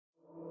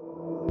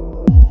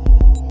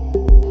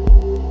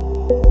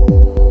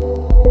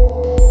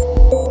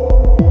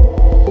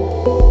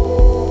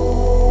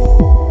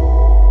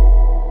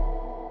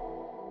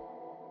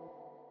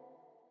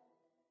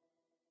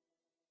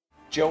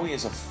Joey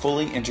is a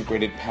fully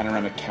integrated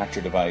panoramic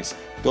capture device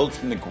built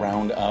from the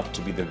ground up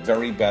to be the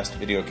very best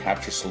video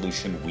capture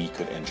solution we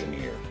could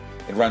engineer.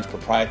 It runs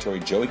proprietary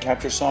Joey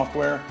capture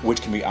software,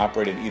 which can be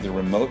operated either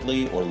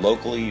remotely or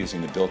locally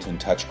using the built-in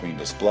touchscreen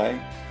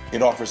display.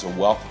 It offers a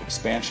wealth of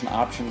expansion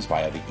options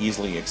via the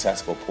easily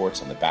accessible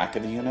ports on the back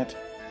of the unit.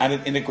 And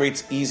it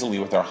integrates easily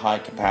with our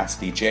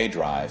high-capacity J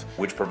drive,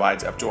 which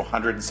provides up to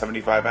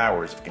 175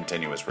 hours of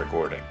continuous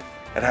recording.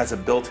 It has a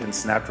built-in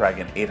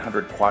Snapdragon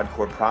 800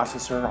 quad-core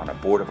processor on a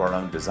board of our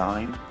own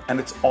design, and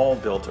it's all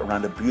built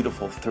around a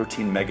beautiful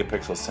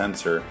 13-megapixel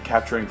sensor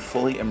capturing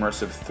fully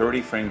immersive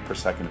 30 frames per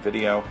second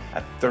video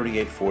at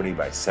 3840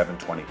 by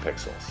 720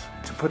 pixels.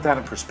 To put that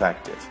in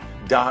perspective,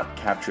 Dot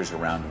captures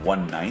around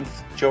 1/9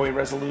 Joey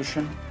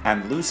resolution,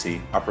 and Lucy,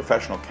 our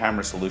professional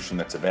camera solution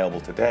that's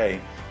available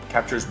today,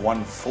 captures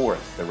 1/4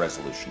 the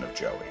resolution of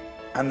Joey.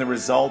 And the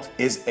result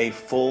is a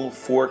full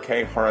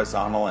 4K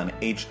horizontal and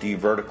HD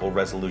vertical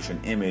resolution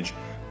image,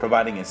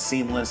 providing a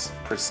seamless,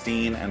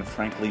 pristine, and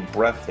frankly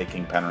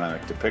breathtaking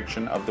panoramic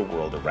depiction of the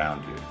world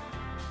around you.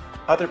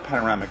 Other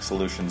panoramic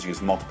solutions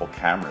use multiple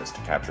cameras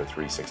to capture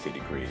 360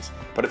 degrees,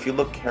 but if you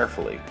look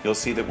carefully, you'll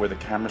see that where the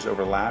cameras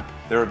overlap,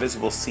 there are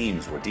visible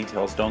seams where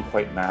details don't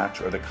quite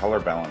match or the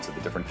color balance of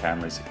the different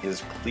cameras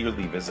is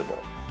clearly visible.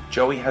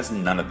 Joey has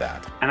none of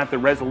that. And at the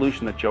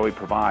resolution that Joey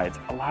provides,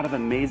 a lot of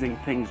amazing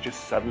things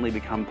just suddenly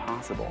become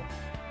possible.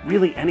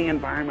 Really, any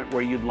environment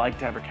where you'd like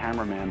to have a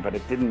cameraman but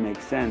it didn't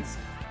make sense,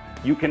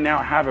 you can now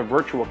have a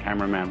virtual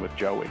cameraman with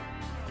Joey.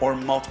 Or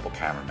multiple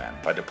cameramen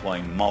by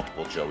deploying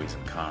multiple Joeys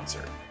in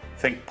concert.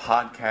 Think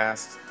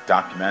podcasts,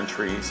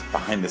 documentaries,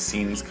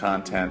 behind-the-scenes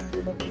content,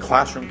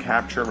 classroom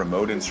capture,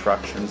 remote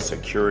instruction,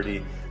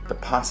 security. The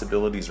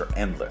possibilities are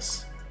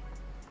endless.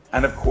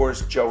 And of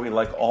course, Joey,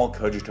 like all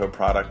Cogito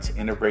products,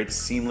 integrates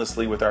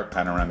seamlessly with our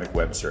panoramic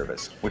web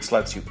service, which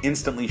lets you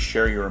instantly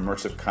share your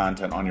immersive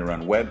content on your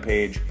own web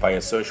page,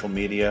 via social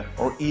media,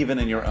 or even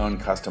in your own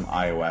custom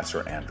iOS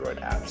or Android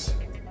apps.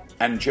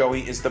 And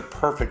Joey is the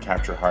perfect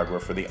capture hardware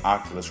for the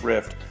Oculus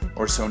Rift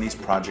or Sony's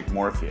Project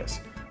Morpheus.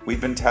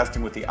 We've been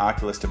testing with the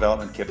Oculus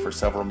development kit for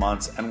several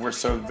months, and we're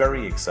so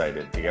very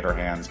excited to get our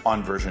hands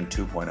on version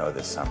 2.0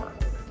 this summer.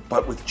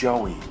 But with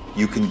Joey,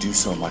 you can do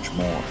so much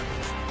more.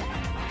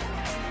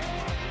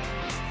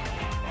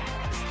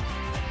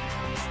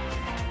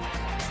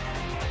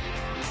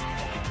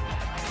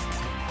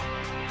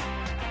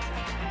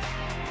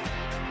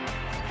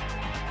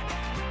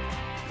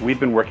 We've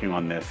been working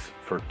on this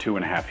for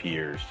 2.5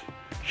 years,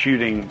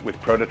 shooting with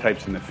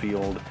prototypes in the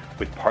field,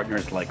 with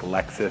partners like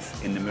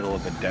Lexus in the middle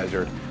of the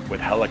desert, with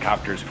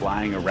helicopters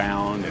flying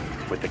around, and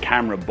with the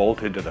camera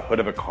bolted to the hood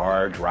of a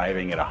car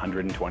driving at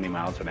 120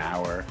 miles an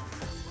hour,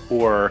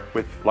 or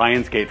with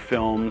Lionsgate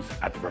Films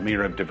at the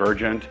premiere of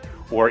Divergent,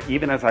 or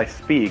even as I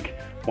speak,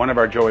 one of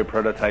our Joey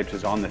prototypes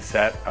is on the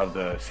set of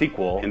the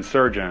sequel,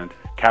 Insurgent,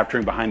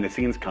 capturing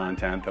behind-the-scenes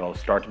content that'll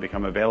start to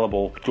become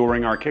available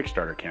during our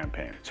Kickstarter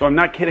campaign. So I'm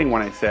not kidding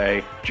when I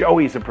say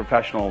Joey's a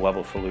professional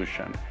level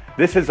solution.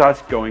 This is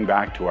us going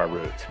back to our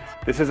roots.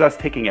 This is us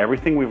taking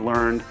everything we've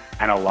learned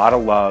and a lot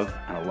of love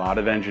and a lot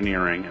of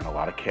engineering and a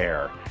lot of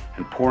care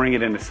and pouring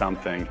it into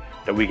something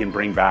that we can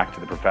bring back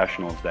to the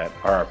professionals that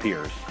are our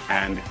peers.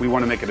 And we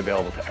want to make it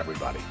available to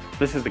everybody.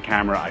 This is the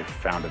camera I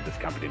founded this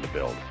company to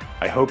build.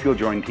 I hope you'll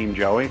join Team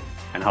Joey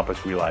and help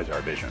us realize our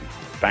vision.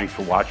 Thanks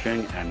for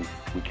watching, and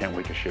we can't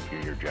wait to ship you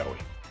your Joey.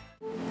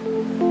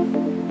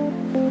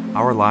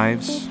 Our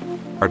lives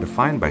are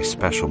defined by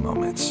special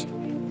moments.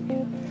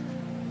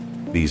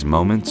 These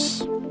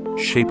moments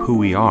shape who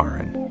we are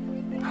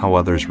and how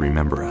others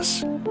remember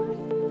us.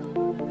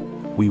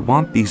 We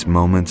want these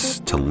moments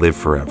to live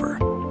forever.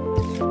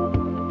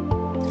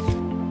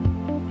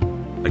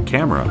 A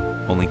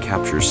camera only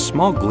captures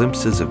small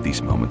glimpses of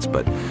these moments,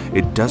 but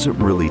it doesn't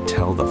really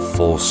tell the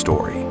full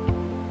story.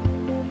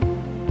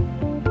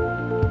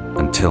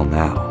 Until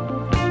now.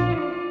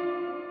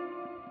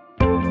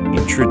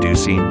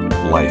 Introducing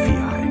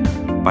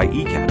LifeEye by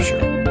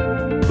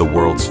eCapture, the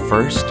world's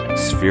first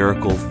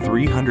spherical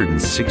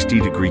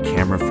 360-degree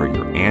camera for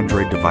your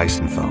Android device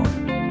and phone.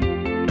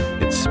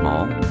 It's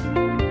small,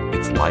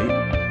 it's light,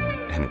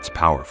 and it's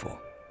powerful.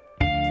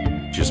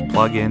 Just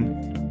plug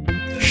in,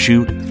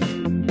 shoot,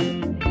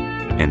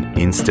 and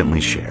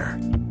instantly share.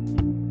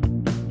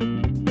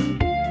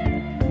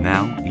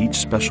 Now, each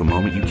special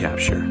moment you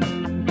capture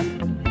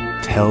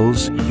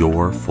tells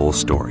your full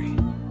story.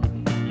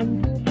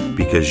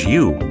 Because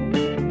you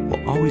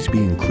will always be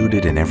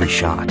included in every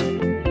shot.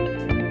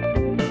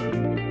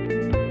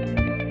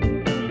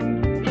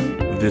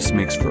 This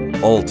makes for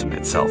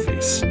ultimate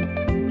selfies.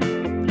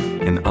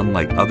 And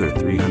unlike other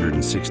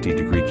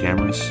 360-degree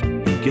cameras,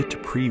 you get to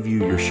preview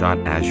your shot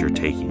as you're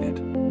taking it.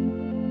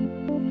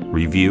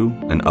 Review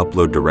and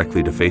upload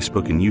directly to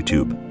Facebook and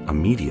YouTube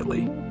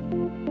immediately.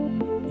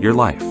 Your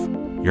life,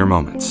 your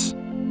moments,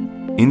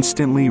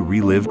 instantly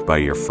relived by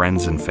your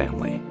friends and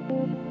family.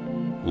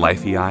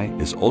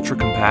 LifeEye is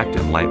ultra-compact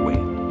and lightweight,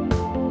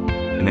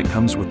 and it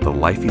comes with the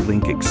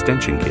LifeELink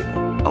extension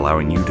cable,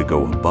 allowing you to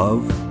go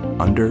above,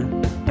 under,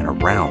 and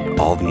around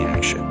all the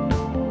action.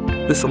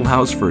 This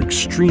allows for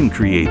extreme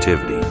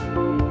creativity,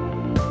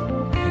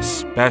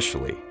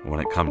 especially when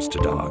it comes to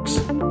dogs.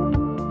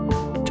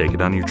 Take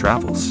it on your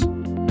travels,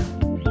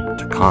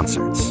 to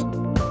concerts,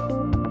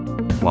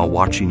 while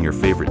watching your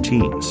favorite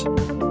teams.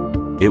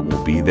 It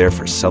will be there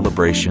for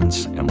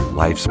celebrations and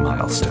life's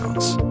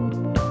milestones.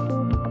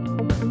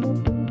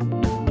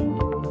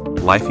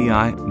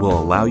 LifeEye will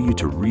allow you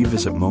to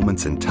revisit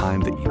moments in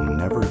time that you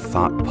never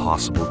thought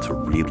possible to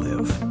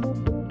relive.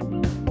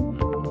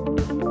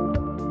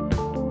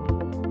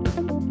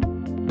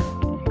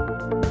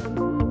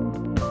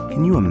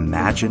 Can you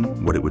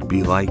imagine what it would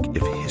be like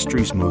if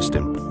history's most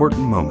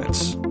important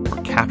moments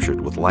were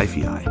captured with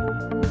LifeEye?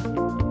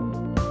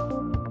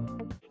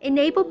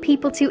 Enable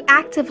people to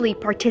actively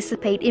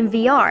participate in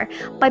VR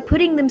by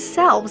putting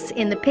themselves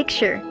in the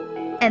picture.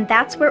 And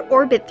that's where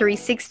Orbit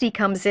 360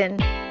 comes in.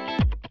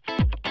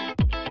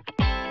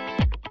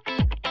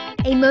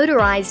 A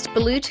motorized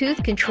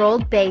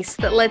Bluetooth-controlled base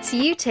that lets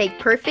you take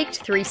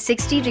perfect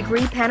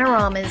 360-degree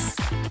panoramas.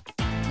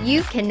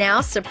 You can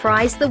now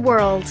surprise the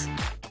world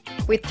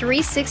with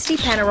 360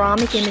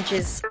 panoramic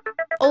images.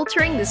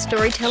 Altering the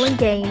storytelling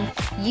game,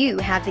 you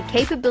have the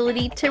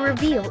capability to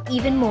reveal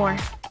even more,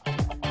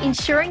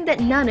 ensuring that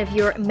none of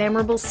your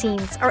memorable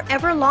scenes are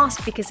ever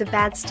lost because of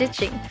bad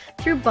stitching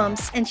through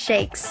bumps and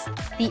shakes.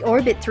 The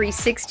Orbit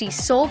 360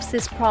 solves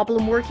this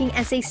problem working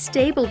as a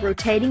stable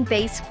rotating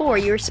base for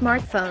your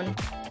smartphone.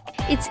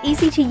 It's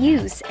easy to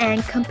use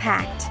and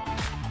compact.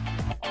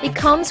 It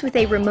comes with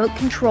a remote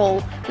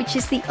control, which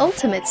is the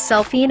ultimate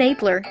selfie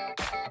enabler.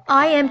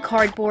 I Am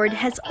Cardboard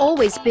has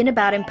always been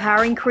about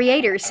empowering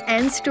creators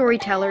and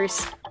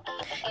storytellers.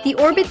 The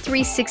Orbit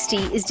 360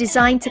 is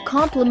designed to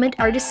complement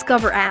our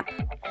Discover app.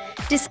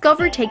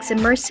 Discover takes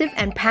immersive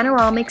and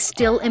panoramic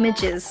still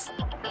images.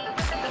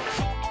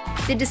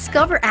 The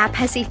Discover app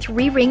has a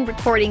 3-ring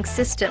recording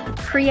system,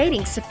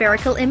 creating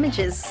spherical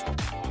images.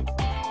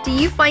 Do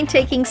you find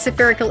taking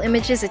spherical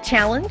images a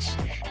challenge?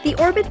 The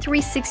Orbit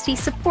 360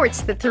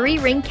 supports the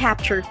 3-ring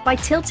capture by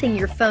tilting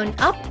your phone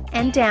up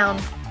and down,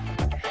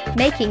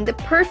 making the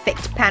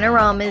perfect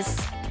panoramas,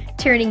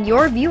 turning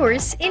your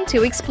viewers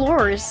into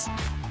explorers.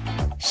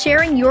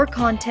 Sharing your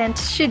content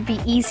should be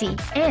easy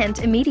and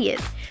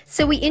immediate,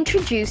 so we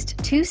introduced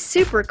 2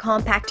 super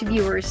compact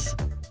viewers.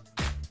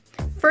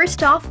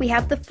 First off, we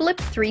have the Flip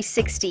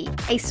 360,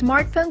 a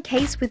smartphone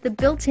case with the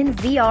built-in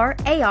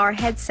VR/AR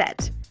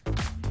headset.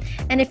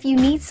 And if you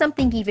need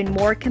something even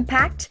more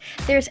compact,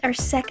 there's our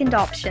second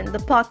option, the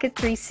Pocket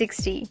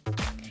 360.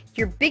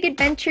 Your big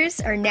adventures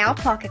are now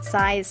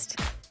pocket-sized.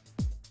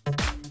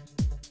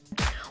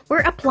 We're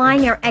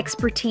applying our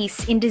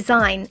expertise in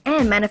design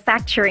and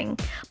manufacturing,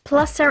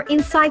 plus our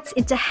insights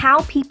into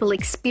how people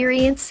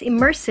experience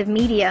immersive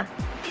media.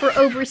 For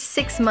over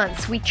 6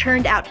 months, we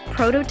churned out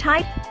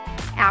prototype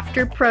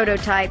after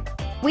prototype.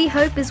 We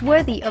hope is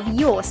worthy of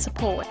your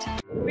support.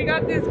 We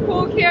got this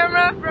cool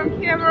camera from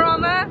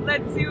Camerama.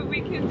 Let's see what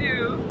we can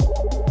do.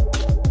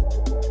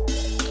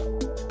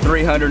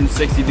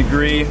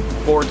 360-degree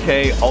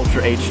 4K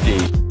Ultra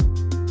HD.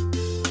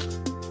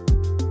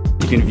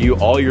 You can view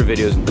all your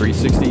videos in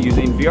 360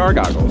 using VR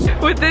goggles.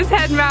 With this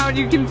head mount,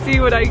 you can see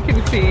what I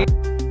can see.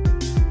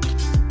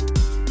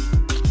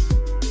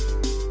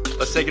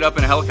 Let's take it up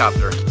in a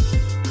helicopter.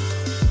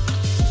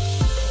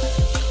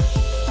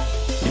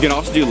 You can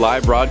also do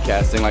live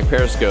broadcasting like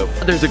Periscope.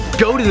 There's a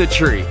goat in the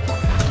tree,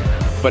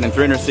 but in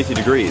 360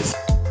 degrees.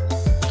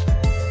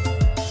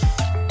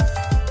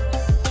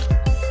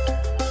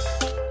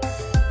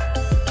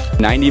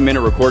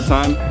 "90-minute record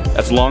time.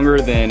 That's longer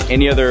than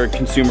any other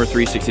consumer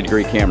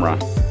 360-degree camera.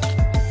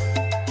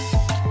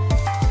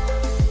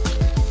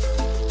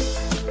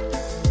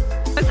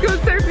 Let's go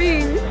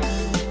surfing.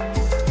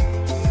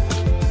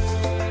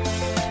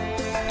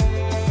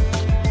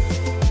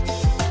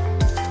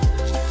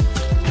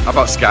 How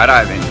about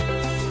skydiving?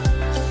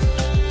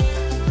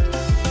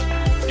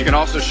 You can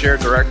also share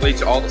it directly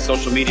to all the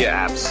social media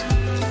apps.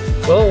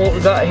 Well, what we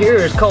got here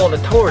is called a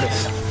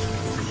tortoise.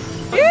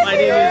 My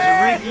name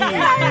is Ricky.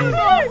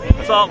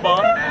 What's up,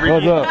 Bob? Ricky.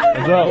 What's up?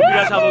 What's up? Hope you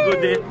guys have a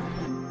good day.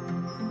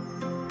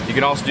 You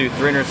can also do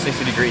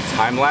 360-degree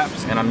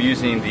time-lapse, and I'm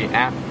using the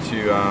app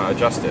to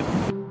adjust it.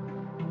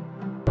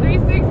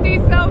 360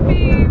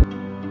 selfie.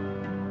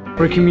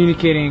 We're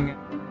communicating.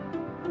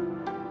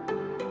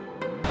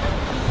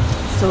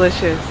 It's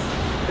delicious.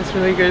 It's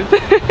really good.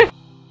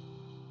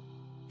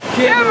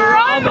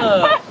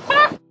 Camerama!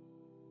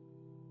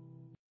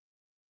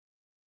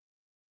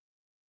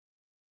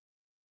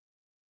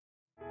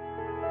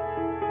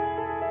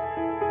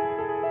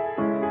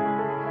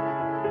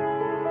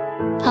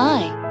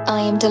 Hi,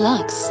 I am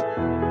Deluxe.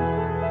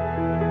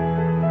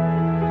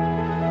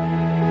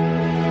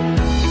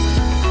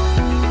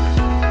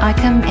 I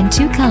come in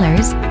 2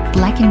 colors,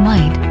 black and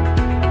white.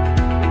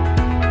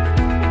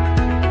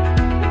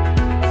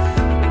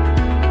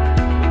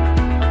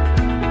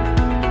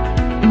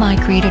 My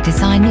creator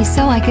designed me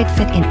so I could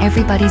fit in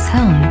everybody's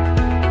home.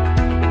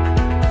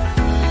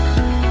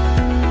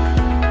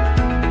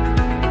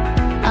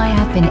 I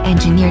have been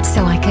engineered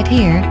so I could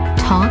hear,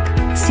 talk,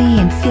 see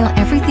and feel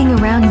everything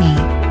around me.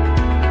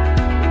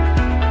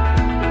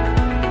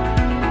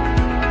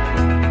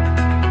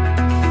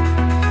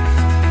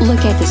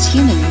 Look at this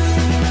human.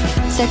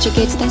 Such a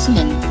good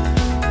specimen.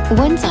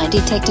 Once I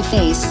detect a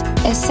face,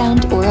 a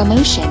sound or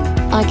emotion,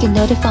 I can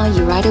notify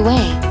you right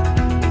away.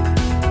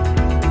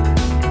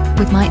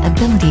 With my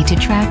ability to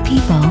track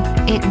people,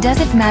 it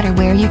doesn't matter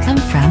where you come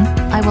from,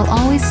 I will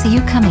always see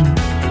you coming.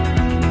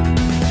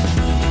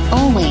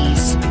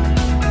 Always.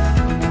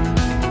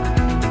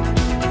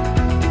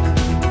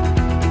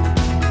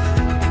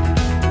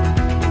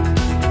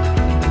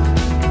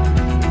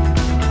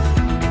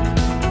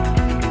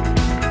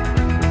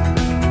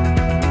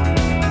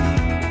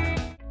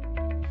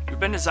 We've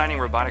been designing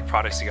robotic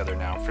products together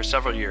now for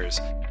several years.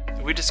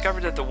 We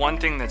discovered that the one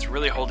thing that's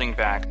really holding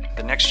back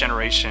the next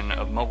generation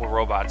of mobile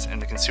robots in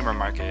the consumer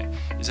market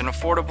is an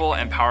affordable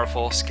and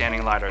powerful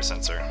scanning LiDAR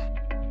sensor.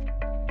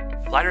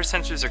 LiDAR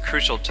sensors are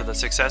crucial to the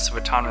success of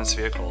autonomous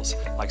vehicles,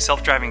 like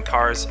self-driving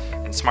cars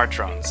and smart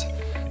drones.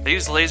 They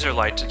use laser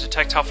light to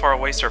detect how far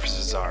away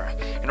surfaces are,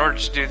 in order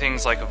to do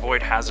things like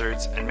avoid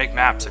hazards and make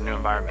maps of new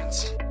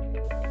environments.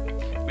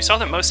 We saw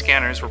that most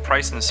scanners were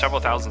priced in the several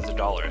thousands of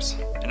dollars,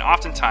 and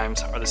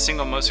oftentimes are the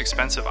single most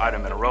expensive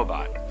item in a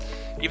robot.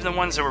 Even the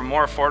ones that were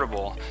more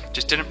affordable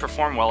just didn't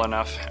perform well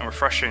enough and were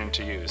frustrating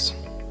to use.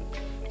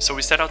 So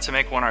we set out to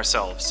make one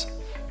ourselves.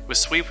 With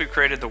Sweep, we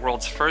created the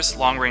world's first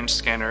long-range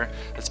scanner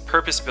that's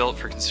purpose-built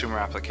for consumer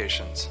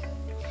applications.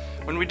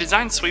 When we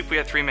designed Sweep, we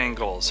had three main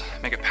goals: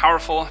 make it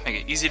powerful,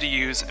 make it easy to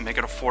use, and make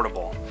it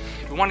affordable.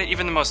 We wanted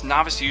even the most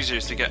novice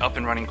users to get up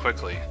and running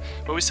quickly,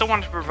 but we still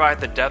wanted to provide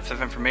the depth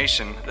of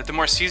information that the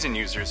more seasoned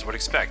users would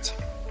expect.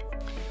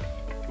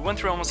 We went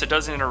through almost a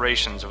dozen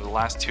iterations over the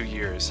last 2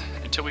 years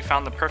until we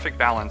found the perfect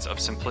balance of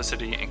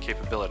simplicity and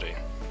capability.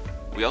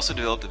 We also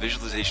developed a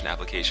visualization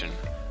application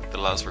that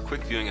allows for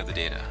quick viewing of the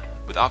data,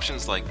 with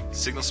options like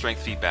signal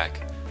strength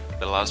feedback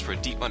that allows for a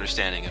deep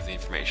understanding of the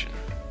information.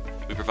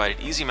 We provided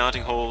easy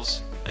mounting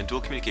holes and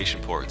dual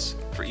communication ports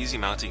for easy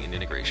mounting and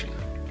integration.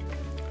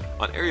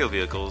 On aerial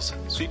vehicles,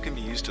 Sweep can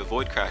be used to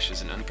avoid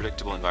crashes in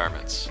unpredictable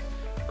environments.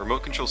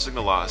 Remote control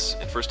signal loss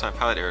and first-time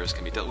pilot errors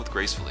can be dealt with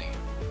gracefully.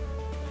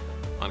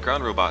 On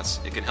ground robots,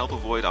 it can help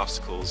avoid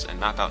obstacles and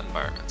map out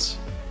environments.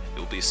 It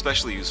will be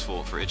especially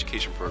useful for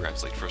education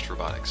programs like FIRST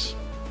Robotics.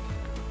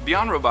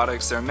 Beyond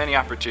robotics, there are many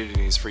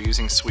opportunities for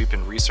using Sweep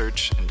in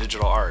research and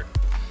digital art.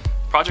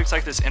 Projects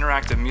like this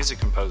interactive music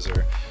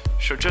composer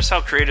show just how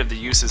creative the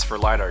uses for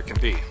LiDAR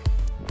can be.